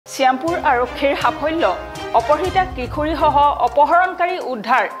শ্যামপুৰ আৰক্ষীৰ সাফল্য অপহৃতা কিশোৰীসহ অপহৰণকাৰী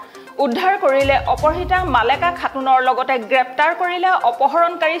উদ্ধাৰ কৰিলে অপহৃতা মালেকা খাতুনৰ লগতে গ্ৰেপ্তাৰ কৰিলে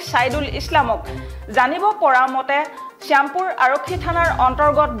অপহৰণকাৰী সাইদুল ইছলামক জানিব পৰা মতে শ্যামপুৰ আৰক্ষী থানাৰ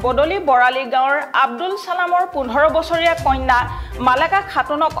অন্তৰ্গত বদলি বৰালী গাঁৱৰ আব্দুল সালামৰ 15 বছৰীয়া কন্যা মালেকা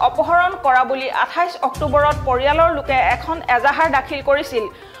খাতুনক অপহৰণ কৰা বুলি 28 অক্টোবৰত পৰিয়ালৰ লোকে এখন এজাহাৰ দাখিল কৰিছিল।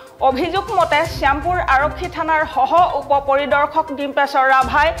 অভিযোগ মতে শ্যামপুৰ আৰক্ষী থানাৰ সহ উপ পৰিদৰ্শক ডিম্পেশ্বৰ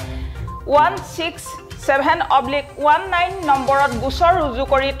ৰাভাই 167/19 নম্বৰত গোচৰ ৰুজু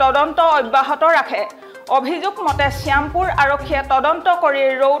কৰি তদন্ত অব্যাহত ৰাখে। অভিযোগ মতে শ্যামপুৰ আৰক্ষীয়ে তদন্ত কৰি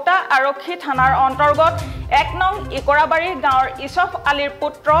ৰৌতা আৰক্ষী থানাৰ অন্তৰ্গত 1 নং ইকৰাবাৰী গাঁৱৰ ইছফ আলীৰ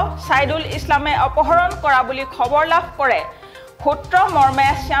পুত্ৰ সাইদুল ইছলামে অপহৰণ কৰা বুলি খবৰ লাভ কৰে। সূত্ৰ মৰ্মে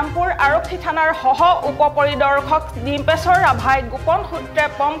শ্যামপুৰ আৰক্ষী থানাৰ সহ উপ পৰিদৰ্শক ডিম্পেশ্বৰ ৰাভাই গোপন সূত্ৰে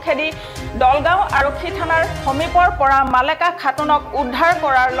পম খেদি দলগাঁও আৰক্ষী থানাৰ সমীপৰ পৰা মালেকা খাতুনক উদ্ধাৰ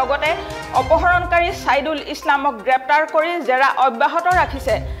কৰাৰ লগতে অপহৰণকাৰী সাইদুল ইছলামক গ্ৰেপ্তাৰ কৰি জেৰা অব্যাহত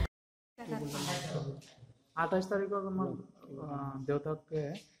ৰাখিছে। 28 তাৰিখত আমাৰ দেউতাকে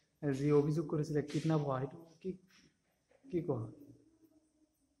যি অভিযোগ কৰিছিল কিডন্যাপ হোৱা সেইটো কি কোৱা?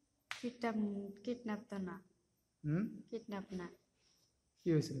 কিডন্যাপ তো না কিডন্যাপ না কি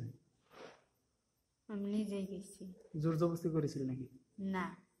হৈছিল? আমি নিজেই গেছি। জোৰ জবৰদস্তি কৰিছিল নেকি? না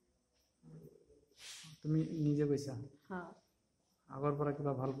তুমি নিজে গৈছা? হ্যাঁ। আগৰ পৰা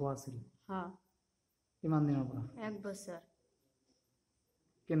কিবা ভাল পোৱা আছিল? হ্যাঁ। কিমান দিনৰ পৰা? 1 বছৰ।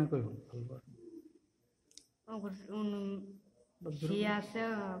 কেনেকৈ হ'ল ভাল পোৱা? বিয়া আছে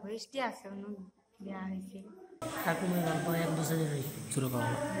বৃষ্টি আছে বিয়া হৈছে। তাকে মই ভাল পাওঁ 1 বছৰে শুৰু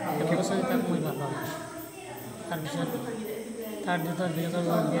কৰলাম 1 বছৰে তাক মই ভাল পাওঁ। তাৰপিছত তাৰ দেউতা বেলেগৰ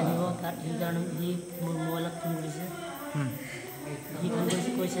লগত বিয়া দিব তাত সেইকাৰণে সি মোৰ মোবাইলত ফোন কৰিছে। সি ফোন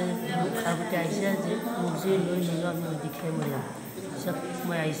কৈছে মোক খাবতে আহিছে যে মোক যে লৈ নোযোৱা মই দেখাই মৰিম। পিছত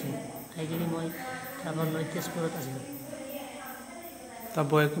মই আহিছোঁ আহি কিনি মই তাৰপৰা লৈ তেজপুৰত আছিলোঁ। তাৰ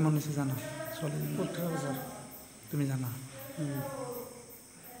বয়স কিমান হৈছে জানা? 18 বছৰ। তুমি জানা?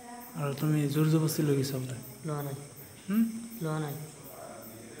 আৰু তুমি জোৰ জবৰদস্তি লৈ গৈছা বোলে? লোৱা নাই। লোৱা নাই।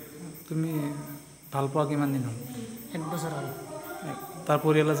 তুমি ভাল পোৱা কিমান দিন হ'ল? 1 বছৰ হ'ল। তাৰ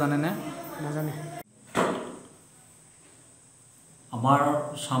পৰিয়ালে জানেনে? নাজানে। আমাৰ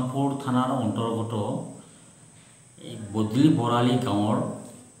শ্যামপুৰ থানাৰ অন্তৰ্গত এই বদলি বৰালী গাঁৱৰ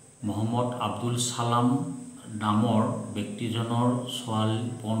মহম্মদ আব্দুল সালাম নামৰ ব্যক্তিজনৰ ছোৱালী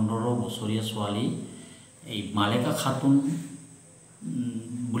 15 বছৰীয়া ছোৱালী এই মালেকা খাতুন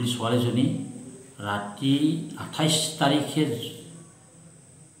বুলি ছোৱালীজনী ৰাতি 28 তাৰিখে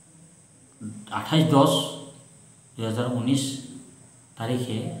 28/10/2019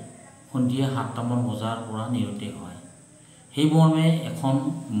 তাৰিখে সন্ধিয়া 7টামান বজাৰ পৰা নিৰুদ্দেশ হয়। সেই মৰ্মে এখন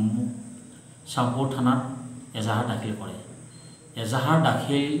শ্যামপুৰ থানাত এজাহাৰ দাখিল কৰে। এজাহাৰ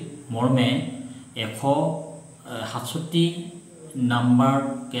দাখিল মৰ্মে 167 নম্বৰ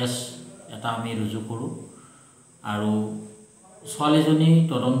কেছ এটা আমি ৰুজু কৰোঁ আৰু ছোৱালীজনী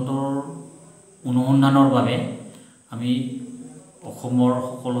তদন্তৰ অনুসন্ধানৰ বাবে আমি অসমৰ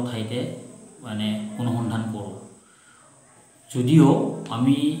সকলো ঠাইতে মানে অনুসন্ধান কৰোঁ। যদিও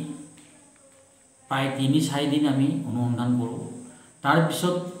আমি প্ৰায় 3-4 দিন আমি অনুসন্ধান কৰোঁ।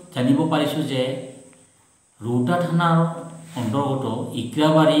 তাৰপিছত জানিব পাৰিছোঁ যে ৰৌতা থানাৰ অন্তৰ্গত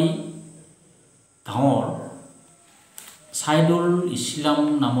ইকৰাবাৰী গাঁৱৰ সাইদুল ইছলাম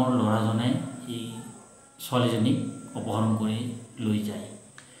নামৰ ল'ৰাজনে এই ছোৱালীজনীক অপহৰণ কৰি লৈ যায়।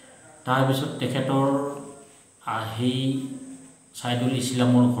 তাৰপিছত তেখেতৰ সেই সাইদুল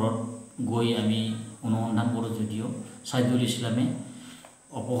ইছলামৰ ঘৰত গৈ আমি অনুসন্ধান কৰোঁ যদিও সাইদুল ইছলামে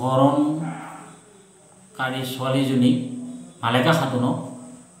অপহৰণকাৰী ছোৱালীজনীক মালেকা খাতুনক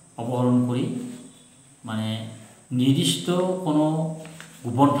অপহৰণ কৰি মানে নিৰ্দিষ্ট কোনো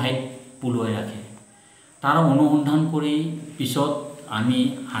গোপন ঠাইত পলুৱাই ৰাখে। তাৰ অনুসন্ধান কৰি পিছত আমি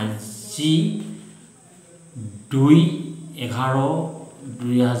আজি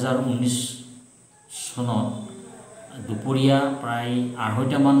 2/11/2019 চনত দুপৰীয়া প্ৰায়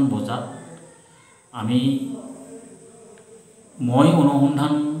 2:30মান বজাত মই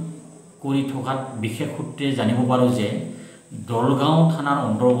অনুসন্ধান কৰি থকাত বিশেষ সূত্ৰে জানিব পাৰোঁ যে দলগাঁও থানাৰ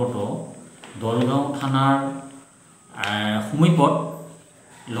অন্তৰ্গত দলগাঁও থানাৰ সমীপত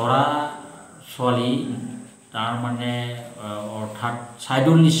ল'ৰা ছোৱালী তাৰ মানে অৰ্থাৎ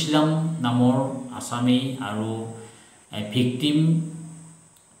সাইদুল ইছলাম নামৰ আছামী আৰু ভিক্টিম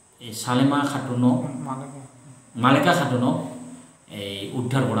মালেকা খাতুনক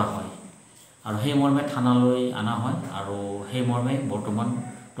উদ্ধাৰ কৰা হয় আৰু সেই মৰ্মে থানালৈ অনা হয় আৰু সেই মৰ্মে বৰ্তমান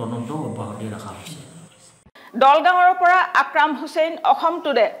তদন্ত অব্যাহত ৰখা হৈছে। দলগাঁৱৰ পৰা আকৰাম হুছেইন, অসম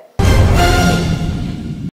টুডে।